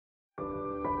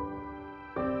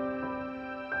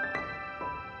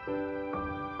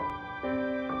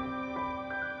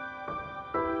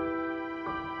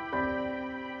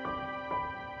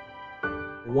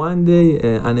One day,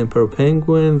 an emperor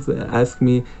penguin asked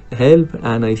me help,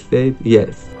 and I said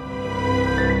yes.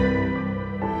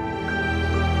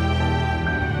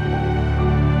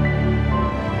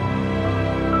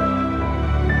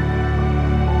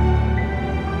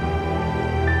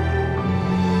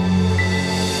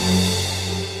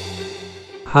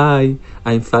 Hi,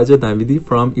 I'm Sajjad Navidi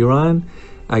from Iran.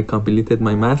 I completed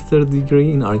my master's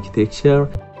degree in architecture.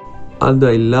 Although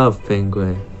I love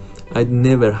penguins, I'd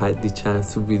never had the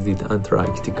chance to visit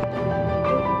Antarctica.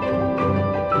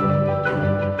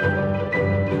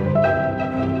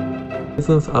 The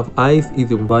presence of ice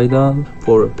is vital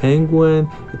for a penguin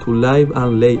to live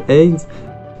and lay eggs.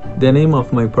 The name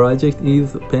of my project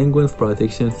is Penguins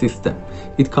Protection System.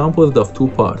 It composed of two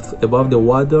parts. Above the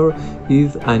water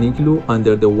is an igloo.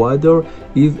 Under the water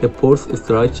is a porous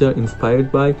structure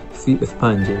inspired by sea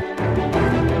sponges.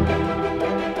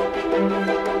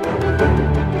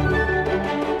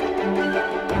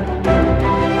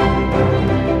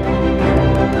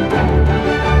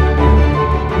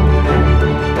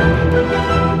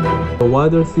 The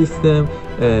water system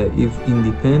is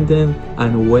independent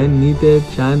and when needed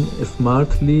can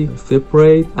smartly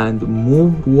separate and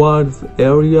move towards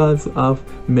areas of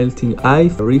melting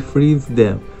ice, refreeze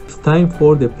them. It's time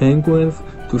for the penguins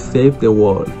to save the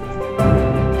world.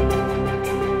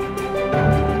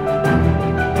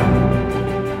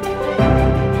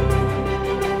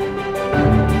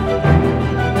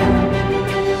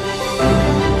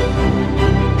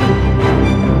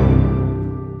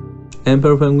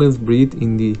 Emperor penguins breed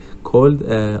in the cold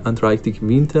Antarctic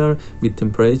winter with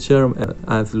temperature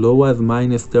as low as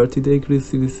 -30 degrees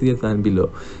Celsius and below.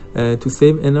 To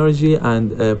save energy and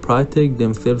protect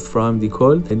themselves from the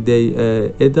cold, they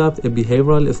adopt a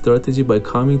behavioral strategy by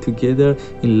coming together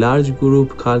in large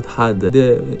group called huddle.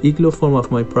 The igloo form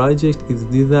of my project is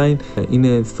designed in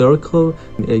a circle.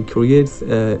 It creates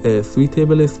a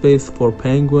suitable space for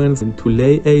penguins to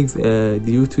lay eggs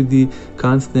due to the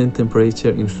constant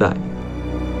temperature inside.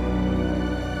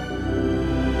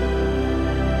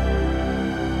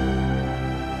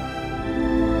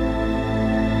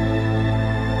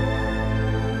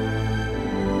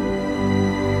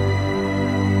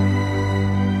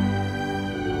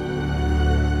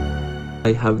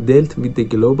 I have dealt with the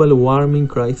global warming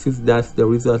crisis that's the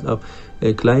result of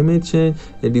climate change.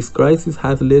 This crisis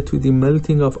has led to the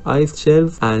melting of ice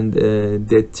shelves and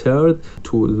the threat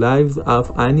to lives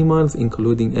of animals,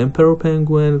 including emperor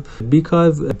penguins,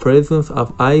 because the presence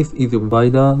of ice is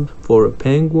vital for a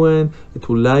penguin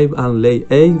to live and lay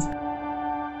eggs.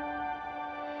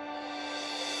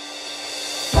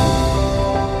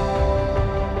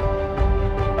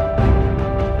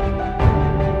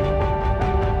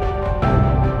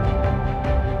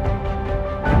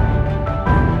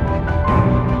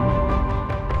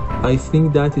 I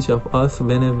think that each of us,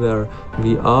 whenever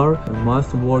we are,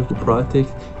 must work to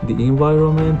protect the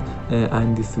environment,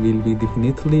 and this will be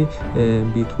definitely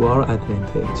be to our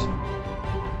advantage.